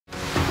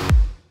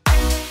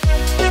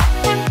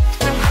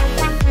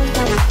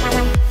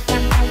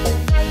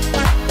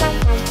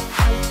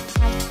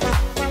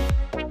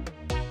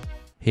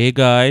Hey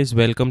guys,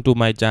 welcome to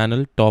my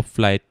channel Top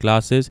Flight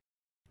Classes.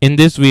 In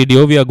this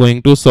video, we are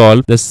going to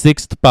solve the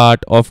sixth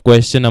part of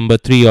question number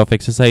 3 of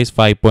exercise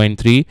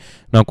 5.3.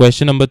 Now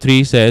question number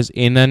 3 says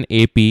in an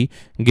AP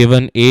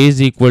given A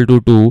is equal to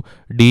 2,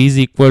 D is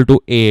equal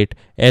to 8,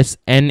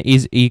 Sn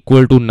is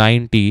equal to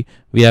 90,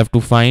 we have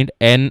to find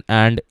n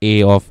and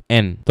A of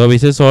n. तो अब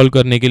इसे solve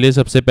करने के लिए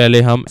सबसे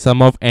पहले हम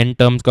sum of n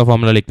terms का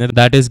formula लिखते हैं.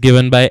 That is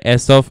given by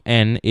S of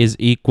n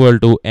is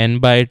equal to n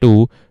by 2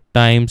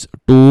 times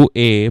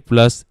 2a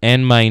plus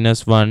n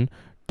minus 1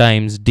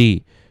 times d.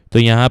 तो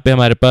यहाँ पे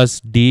हमारे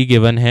पास d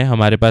गिवन है,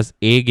 हमारे पास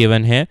a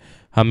गिवन है,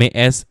 हमें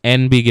एस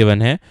एन भी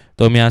गिवन है.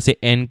 तो हम यहाँ से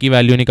n की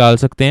वैल्यू निकाल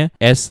सकते हैं.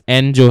 एस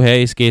एन जो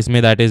है इस केस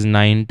में दैट इज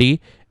 90,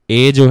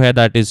 a जो है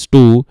दैट इज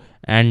 2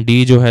 एंड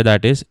d जो है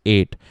दैट इज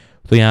 8.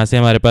 तो यहाँ से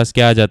हमारे पास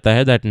क्या आ जाता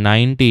है that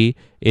 90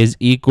 is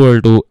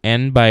equal to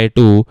n by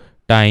 2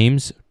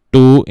 times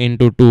 2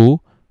 into 2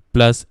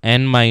 plus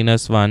n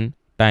minus 1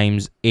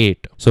 times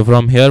 8. So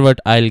from here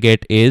what I'll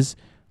get is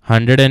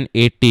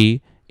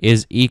 180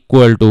 is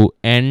equal to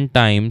n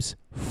times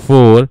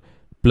 4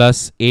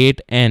 plus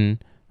 8n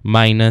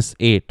minus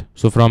 8.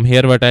 So from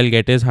here what I'll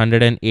get is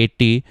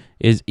 180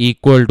 is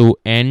equal to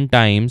n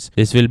times,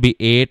 this will be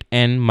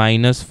 8n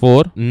minus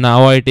 4.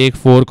 Now I take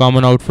 4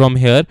 common out from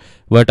here.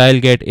 What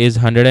I'll get is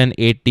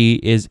 180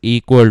 is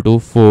equal to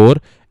 4.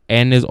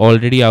 n is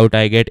already out.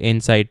 I get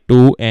inside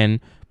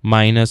 2n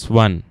minus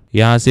 1.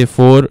 यहाँ से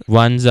 4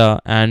 ones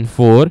and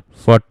 4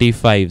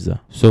 45s.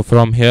 So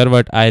from here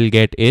what I'll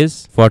get is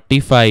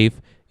 45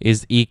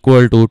 is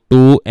equal to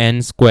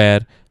 2n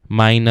square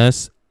minus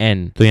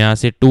n. तो यहाँ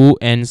से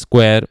 2n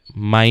square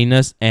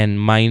minus n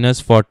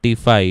minus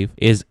 45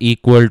 is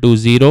equal to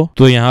 0.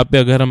 तो यहाँ पे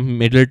अगर हम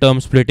मिडिल टर्म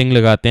स्प्लिटिंग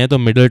लगाते हैं तो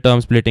मिडिल टर्म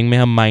स्प्लिटिंग में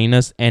हम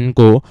माइनस n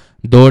को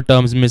दो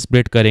टर्म्स में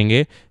स्प्लिट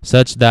करेंगे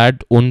सच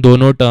दैट उन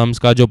दोनों टर्म्स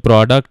का जो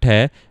प्रोडक्ट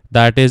है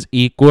that is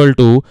equal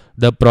to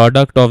the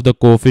product of the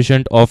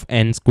coefficient of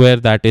n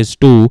square that is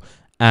 2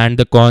 and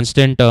the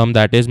constant term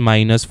that is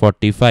minus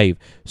 45.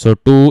 So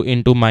 2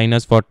 into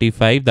minus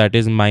 45 that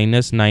is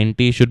minus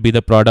 90 should be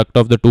the product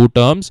of the two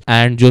terms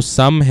and जो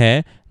sum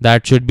है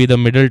that should be the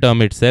middle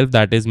term itself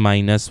that is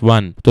minus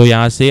 1. तो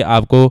यहाँ से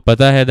आपको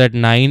पता है that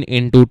 9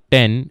 into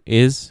 10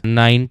 is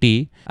 90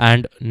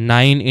 and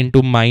 9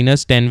 into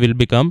minus 10 will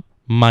become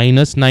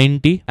minus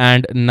 90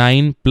 and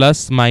 9 plus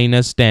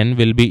minus 10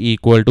 will be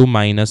equal to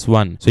minus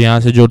 1. So यहाँ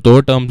से जो दो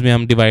टर्म्स में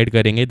हम डिवाइड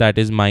करेंगे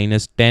that is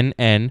minus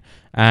 10n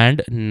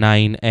and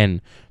 9n.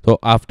 So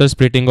after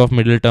splitting of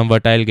middle term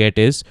what I'll get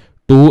is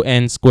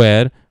 2n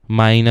square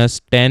minus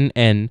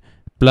 10n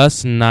plus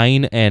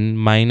 9n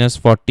minus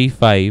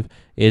 45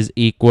 is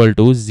equal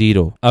to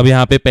 0. अब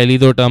यहाँ पे पहली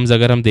दो टर्म्स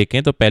अगर हम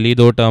देखें तो पहली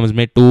दो टर्म्स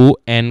में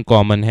 2n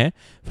कॉमन है.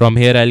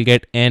 From here I'll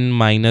get n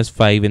minus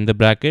 5 in the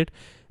bracket.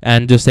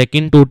 And जो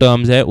सेकेंड टू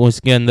टर्म्स है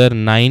उसके अंदर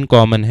 9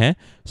 कॉमन है.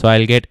 सो I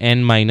will get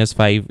n minus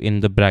 5 in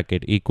the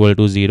bracket equal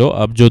to 0.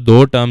 अब जो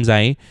दो टर्म्स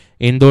आई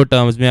इन दो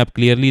टर्म्स में आप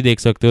क्लियरली देख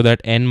सकते हो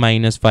that n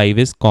minus 5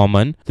 is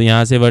common. तो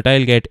यहाँ से what I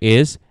will get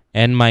is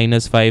n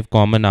minus 5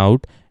 common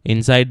out.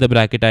 Inside the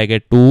bracket I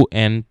get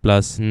 2n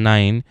plus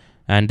 9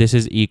 and this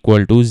is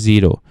equal to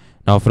 0.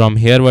 Now from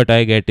here what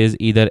I get is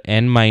either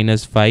n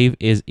minus 5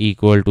 is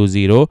equal to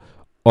 0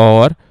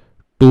 और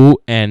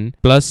 2n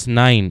plus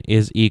 9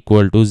 is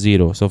equal to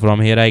 0. So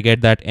from here I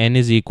get that n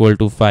is equal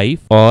to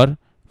 5 or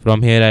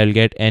from here I will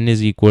get n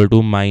is equal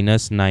to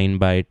minus 9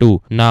 by 2.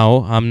 Now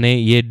हमने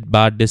ये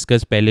बात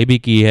discuss पहले भी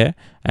की है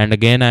and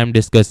again I am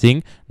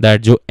discussing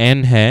that जो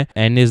n है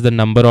n is the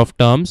number of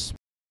terms.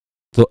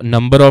 So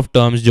number of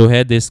terms जो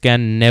है this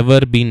can never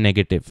be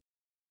negative.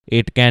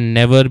 It can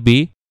never be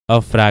a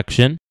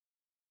fraction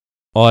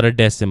or a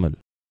decimal.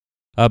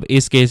 अब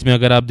इस case में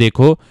अगर आप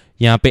देखो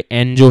यहाँ पे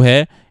n जो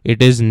है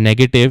it is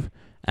negative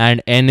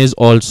and n is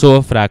also a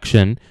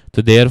fraction.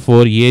 तो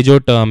देयरफॉर ये जो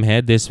टर्म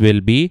है दिस विल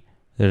बी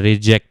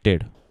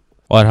रिजेक्टेड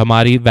और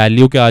हमारी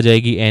वैल्यू क्या आ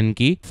जाएगी n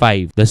की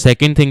 5. The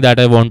second thing that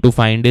I want to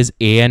find is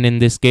an in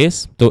this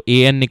case. तो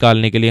an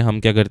निकालने के लिए हम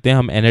क्या करते हैं,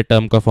 हम n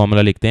टर्म का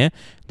फॉर्मूला लिखते हैं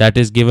that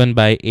is given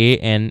by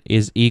an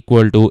is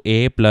equal to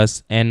a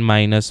plus n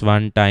minus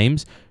 1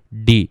 times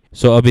d.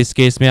 सो अब इस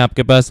केस में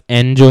आपके पास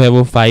n जो है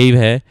वो 5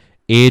 है,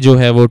 a जो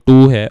है वो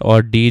 2 है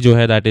और d जो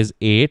है दैट इज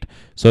 8.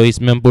 सो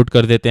इसमें हम पुट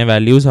कर देते हैं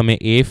वैल्यूज. हमें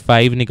a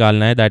 5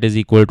 निकालना है that is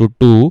equal to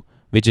 2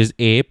 which is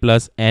a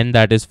plus n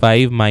that is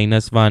 5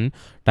 minus 1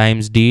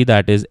 times d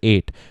that is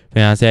 8. तो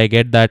यहाँ से I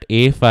get that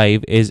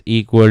a5 is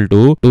equal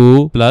to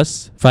 2 plus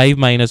 5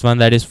 minus 1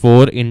 that is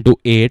 4 into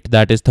 8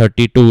 that is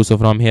 32. So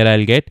from here I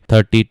will get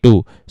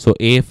 32. So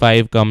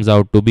a5 comes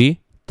out to be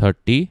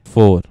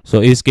 34.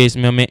 सो इस case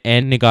में हमें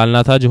n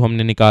निकालना था जो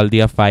हमने निकाल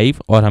दिया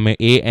 5 और हमें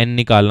an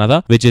निकालना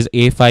था which is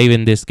a5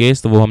 in this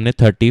case, तो वो हमने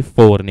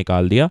 34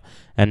 निकाल दिया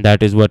and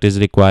that is what is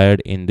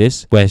required in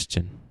this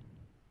question.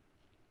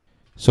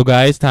 So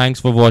guys,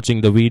 thanks for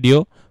watching the video.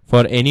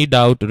 For any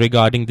doubt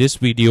regarding this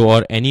video or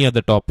any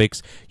other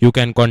topics, you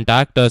can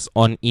contact us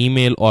on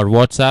email or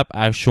WhatsApp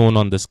as shown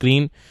on the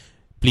screen.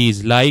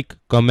 Please like,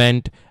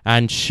 comment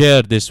and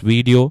share this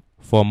video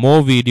For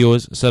more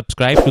videos,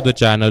 subscribe to the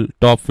channel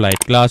Top Flight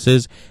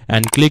Classes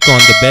and click on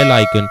the bell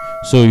icon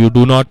so you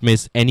do not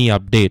miss any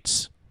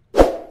updates.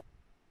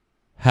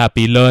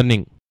 Happy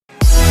learning!